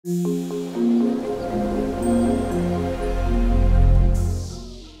Hi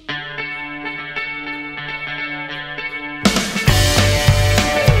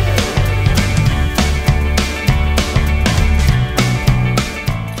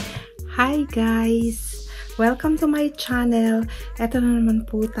guys! Welcome to my channel. Eto na naman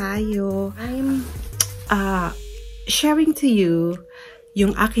po tayo. I'm sharing to you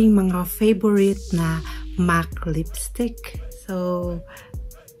yung aking mga favorite na MAC lipstick. So,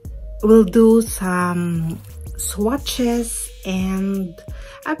 we'll do some swatches and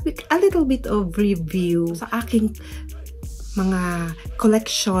a little bit of review sa aking mga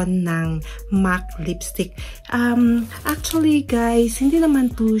collection ng MAC lipstick. Actually guys, hindi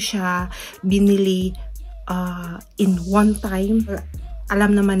naman to siya binili in one time.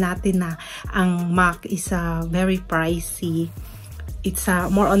 Alam naman natin na ang MAC is very pricey. It's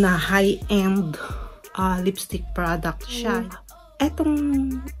more on a high-end lipstick product siya.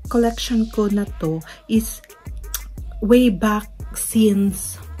 Etong collection ko na to is way back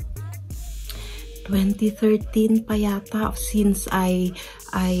since 2013 pa yata, since I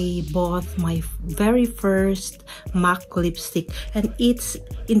bought my very first MAC lipstick, and it's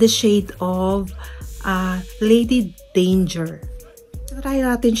in the shade of Lady Danger. Try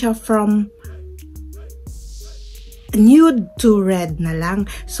natin siya from nude to red na lang.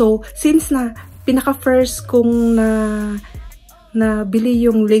 So, since na pinaka-first kong na bili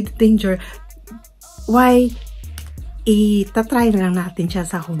yung Lady Danger, why itatry na lang natin siya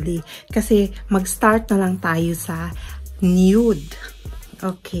sa huli. Kasi mag-start na lang tayo sa nude.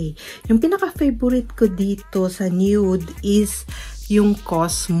 Okay. Yung pinaka-favorite ko dito sa nude is yung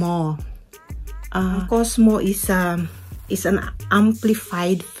Cosmo. Cosmo is an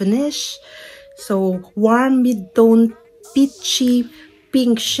amplified finish. So, warm mid-tone, peachy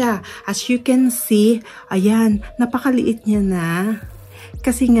pink siya. As you can see, ayan, napakaliit niya na.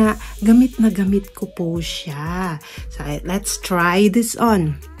 Kasi nga, gamit na gamit ko po siya. So, let's try this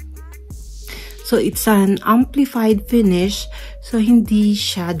on. So, it's an amplified finish. So, hindi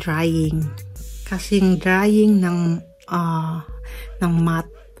siya drying. Kasing drying ng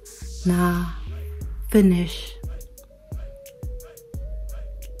matte na finish.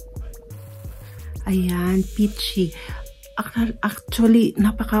 Ayan, peachy. Actually,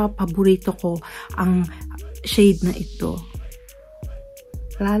 napaka-paborito ko ang shade na ito.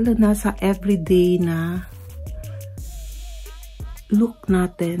 Lalo na sa everyday na look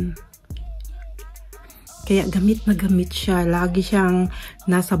natin. Kaya gamit na gamit siya. Lagi siyang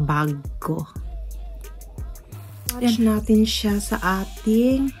nasa bag ko. Swatch natin siya sa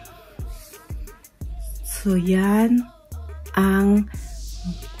ating. So, yan ang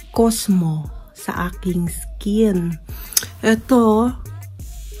Cosmo sa aking skin. Ito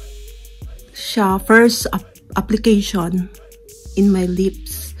siya, first application in my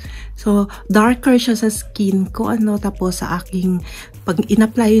lips. So, darker siya sa skin ko, tapos sa aking, pag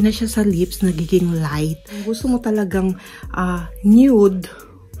in-apply na siya sa lips, nagiging light. Gusto mo talagang nude.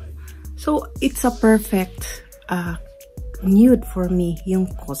 So, it's a perfect nude for me, yung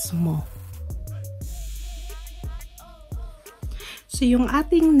Cosmo. So, yung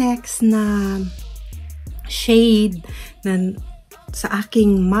ating next na shade na sa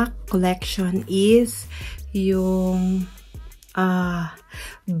aking MAC collection is yung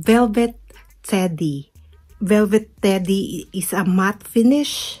Velvet Teddy. Velvet Teddy is a matte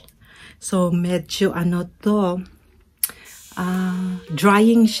finish. So, medyo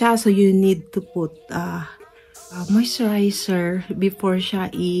drying siya. So, you need to put moisturizer before siya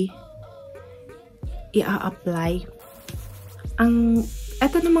i-apply.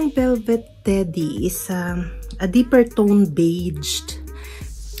 Ito namang Velvet Teddy is a deeper tone beige.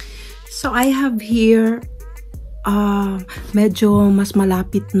 So, I have here medyo mas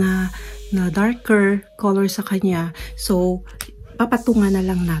malapit na darker color sa kanya. So, papatungan na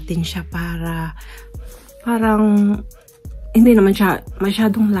lang natin siya para parang hindi naman siya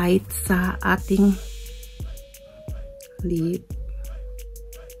masyadong light sa ating lip.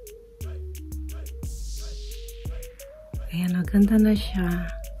 Ayan, maganda na siya.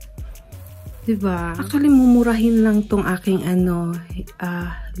 Diba? Actually, mumurahin lang tong aking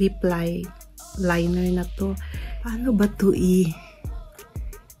lip liner na to. Paano ba to yung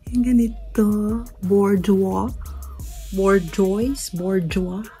ganito? Bourgeois,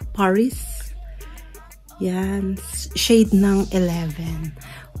 Paris. Yan. Shade ng 11.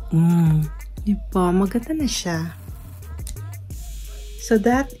 Diba? Maganda na siya. So,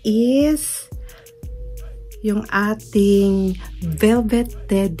 that is yung ating Velvet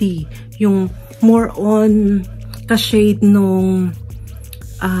Teddy. Yung more on ka-shade nung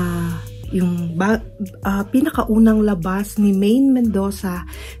yung pinakaunang labas ni Maine Mendoza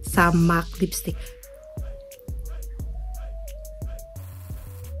sa MAC lipstick.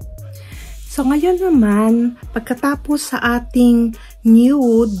 So ngayon naman, pagkatapos sa ating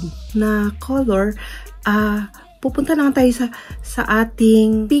nude na color, pupunta lang tayo sa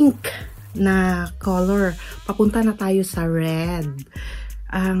ating pink na color. Papunta na tayo sa red.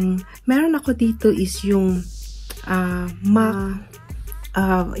 Ang meron ako dito is yung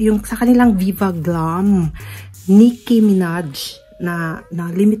yung sa kanilang Viva Glam Nicki Minaj na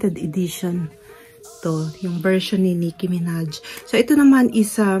limited edition. To, yung version ni Nicki Minaj. So ito naman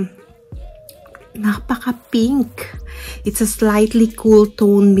is napaka-pink. It's a slightly cool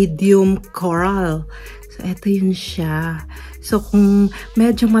tone medium coral. So, ito yun siya. So, kung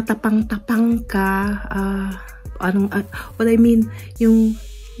medyo matapang-tapang ka, what I mean, yung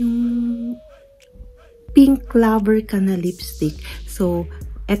pink lover ka na lipstick. So,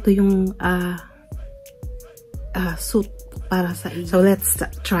 ito yung suit para sa iyo. So, let's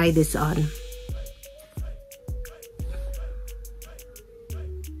try this on.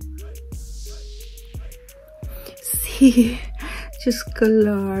 Diyos ko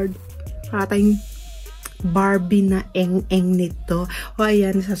Lord, parang Barbie na eng-eng nito. O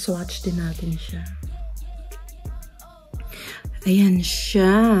ayan, sa swatch din natin siya. Ayan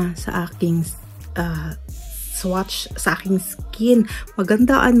siya sa aking swatch, sa aking skin.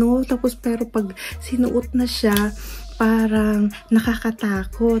 Maganda tapos pero pag sinuot na siya, parang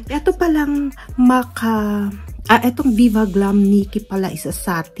nakakatakot. Ito palang etong Viva Glam Nicki pala is a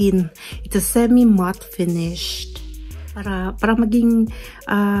satin. It's a semi-matte finished. Para maging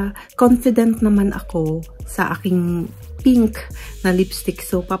confident naman ako sa aking pink na lipstick.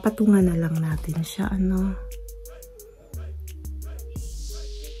 So, papatungan na lang natin siya.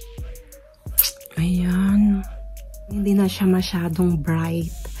 Ayan. Hindi na siya masyadong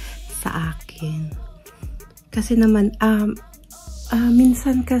bright sa akin. Kasi naman,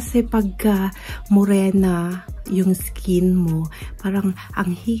 minsan kasi pagka morena yung skin mo, parang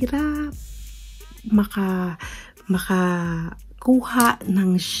ang hirap makakuha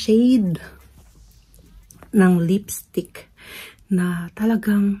ng shade ng lipstick na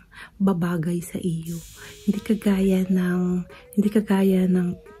talagang babagay sa iyo. Hindi kagaya ng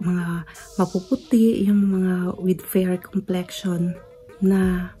mga mapuputi, yung mga with fair complexion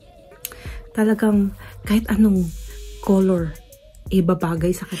na talagang kahit anong color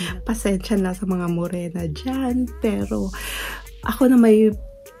ibabagay sa kanila. Pasensya na sa mga morena dyan, pero ako na may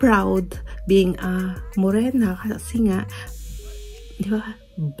proud being morena kasi nga, di ba,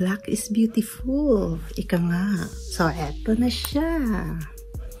 black is beautiful. Ika nga. So, eto na siya.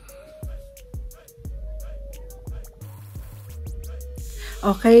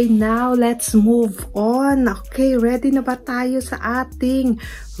 Okay, now let's move on. Okay, ready na ba tayo sa ating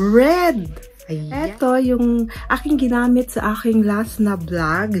red? Ito yung aking ginamit sa aking last na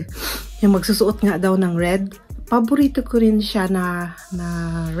vlog. Yung magsusuot nga daw ng red. Paborito ko rin siya na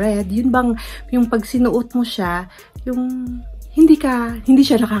red. Yun bang, yung pag sinuot mo siya, yung hindi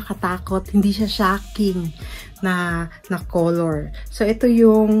siya nakakatakot, hindi siya shocking na color. So, ito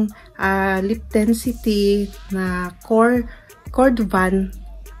yung lip density na Cordovan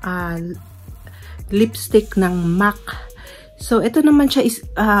lipstick ng MAC. So, ito naman siya is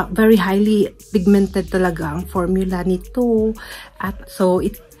very highly pigmented talaga ang formula nito. At so,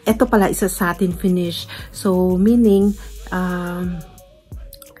 ito pala is a satin finish. So, meaning,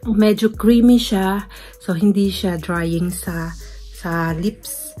 medyo creamy siya. So, hindi siya drying sa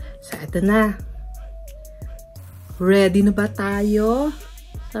lips. So, ito na. Ready na ba tayo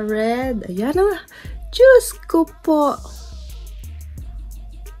sa red? Ayan na. Diyos ko po.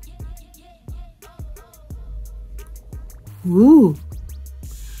 Ooh.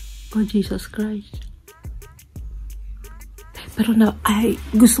 Oh, Jesus Christ. Pero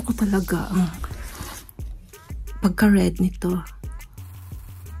gusto ko talaga ang pagka-red nito.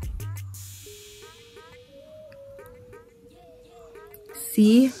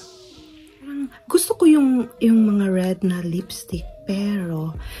 See? Gusto ko yung mga red na lipstick,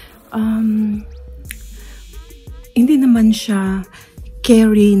 pero hindi naman siya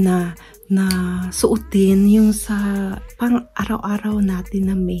carry na suotin yung sa pang araw-araw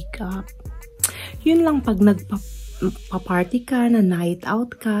natin na makeup. Yun lang pag nagpa-party ka, na night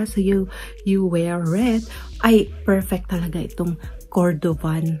out ka, so you wear red, ay perfect talaga itong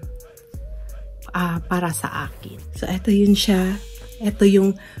Cordovan para sa akin. So, ito yun siya. Ito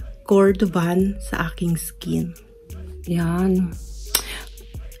yung Cordovan sa aking skin. Yan.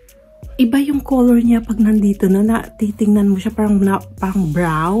 Iba yung color niya pag nandito na titingnan mo siya, parang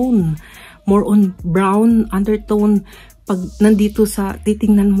brown. More on brown undertone pag nandito sa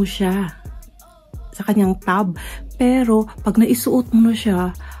titingnan mo siya. sa kanyang tab. Pero pag naisuot mo na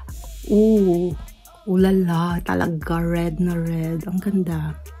siya, ulala, talaga red na red. Ang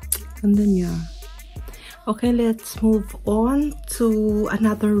ganda. Ganda niya. Okay, let's move on to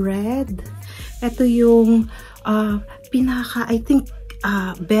another red. Ito yung pinaka, I think,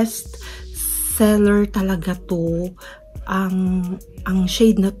 best seller talaga to. Ang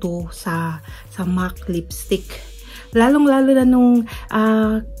shade na to sa MAC lipstick. Lalong-lalo na nung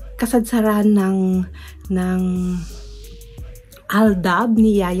kasadsaran ng Aldab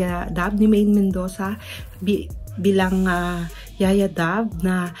ni Yaya Dab, ni Maine Mendoza bilang Yaya Dab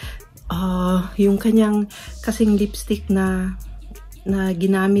na yung kanyang kasing lipstick na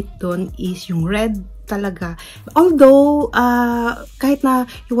ginamit doon is yung red talaga. Although, kahit na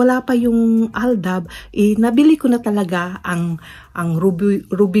wala pa yung Aldab, nabili ko na talaga ang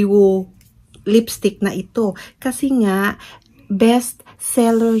Ruby Woo lipstick na ito. Kasi nga, best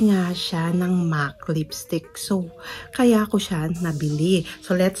seller nga siya ng MAC lipstick. So, kaya ko siya nabili.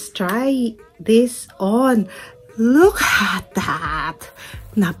 So, let's try this on. Look at that!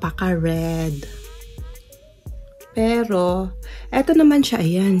 Napaka-red. Pero, eto naman siya.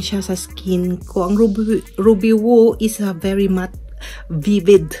 Ayan, siya sa skin ko. Ang Ruby Woo is a very matte,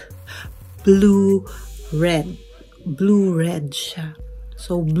 vivid blue-red. Blue-red siya.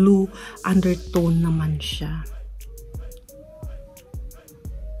 So, blue undertone naman siya.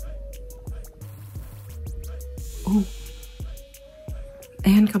 Oh.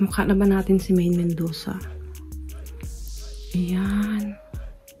 Ayan, kamukha na ba natin si Maine Mendoza? Ayan.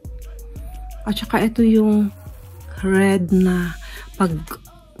 At saka ito yung red na pag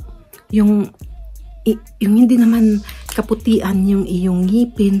yung hindi naman kaputian yung iyong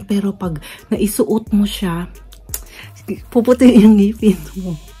ngipin, pero pag naisuot mo siya, puputi yung ngipin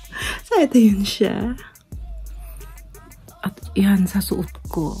mo. So, ito yun siya. At yan, sa suot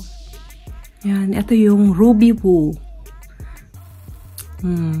ko. Yan, ito yung Ruby Woo.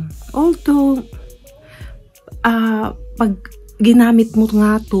 Although, pag ginamit mo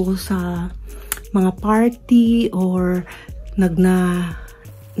nga to sa mga party or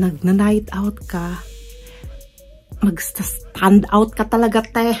nag-night out ka, mag-stand out ka talaga,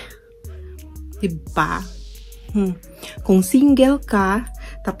 te. Diba? Kung single ka,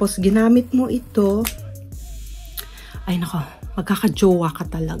 tapos ginamit mo ito, ay nako, magkakajowa ka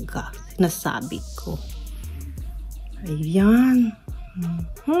talaga. Sinasabi ko. Ayan.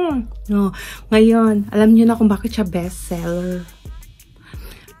 No, ngayon, alam niyo na kung bakit siya bestseller.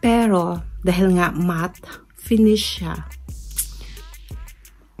 Pero, dahil nga matte finish siya,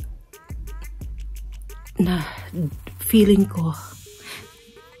 na feeling ko,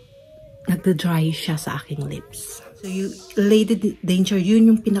 nagda-dry siya sa aking lips. So, Lady Danger,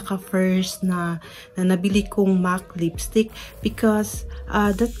 yun yung pinaka-first na nabili kong MAC lipstick because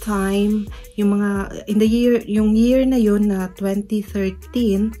that time, yung year na yun na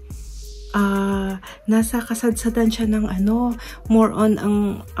 2013, nasa kasadsadan siya ng more on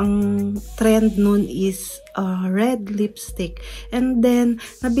ang trend nun is red lipstick. And then,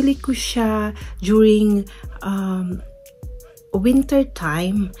 nabili ko siya during winter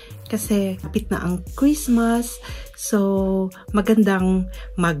time kasi kapit na ang Christmas, so magandang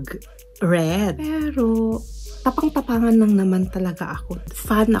mag-red. Pero tapang-tapangan lang naman talaga ako.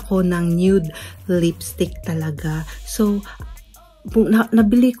 Fan ako ng nude lipstick talaga. So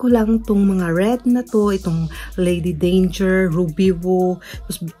nabili ko lang tong mga red na to, itong Lady Danger, Ruby Woo,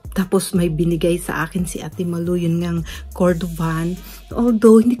 tapos may binigay sa akin si Ate Malu, yun ngang Cordovan.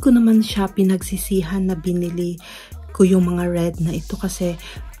 Although hindi ko naman siya pinagsisihan na binili ko yung mga red na ito kasi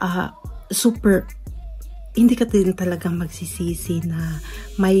super, hindi ka din talaga magsisisi na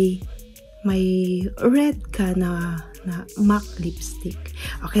may red ka na MAC lipstick.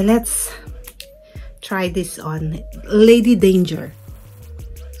 Okay, let's try this on. Lady Danger.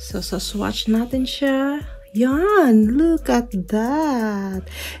 So swatch natin siya. Yan, look at that.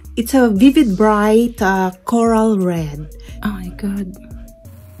 It's a vivid bright coral red. Oh my god.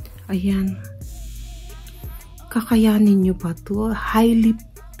 Ayan. Kakayanin nyo ba to? Highly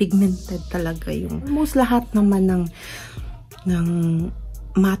pigmented talaga yung almost lahat naman ng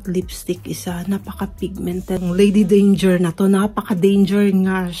matte lipstick isa napaka-pigmented. Lady Danger na to, napaka-danger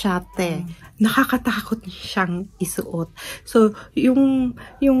nga siya, te. Nakakatakot siyang isuot. So, yung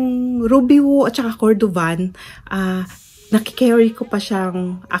Ruby Woo at saka Cordovan, nakikarry ko pa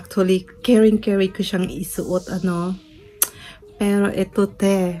siyang, actually, carry ko siyang isuot, Pero ito,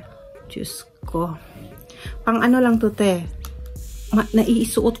 te, Diyos ko. Pang lang to, te.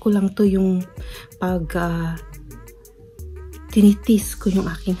 Naiisuot ko lang to yung pag tinitis ko yung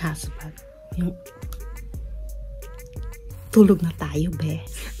aking husband. tulog na tayo, be.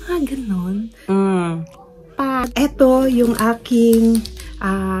 Ganon. Ito yung aking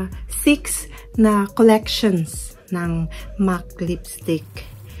 6 na collections ng MAC lipstick.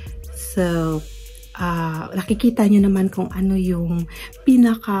 So, nakikita nyo naman kung ano yung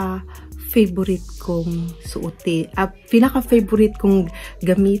pinaka-favorite kong suotin. Pinaka-favorite kong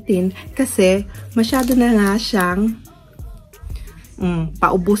gamitin kasi masyado na nga siyang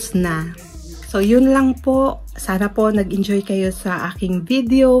paubos na. So, yun lang po. Sana po nag-enjoy kayo sa aking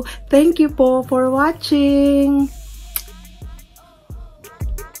video. Thank you po for watching!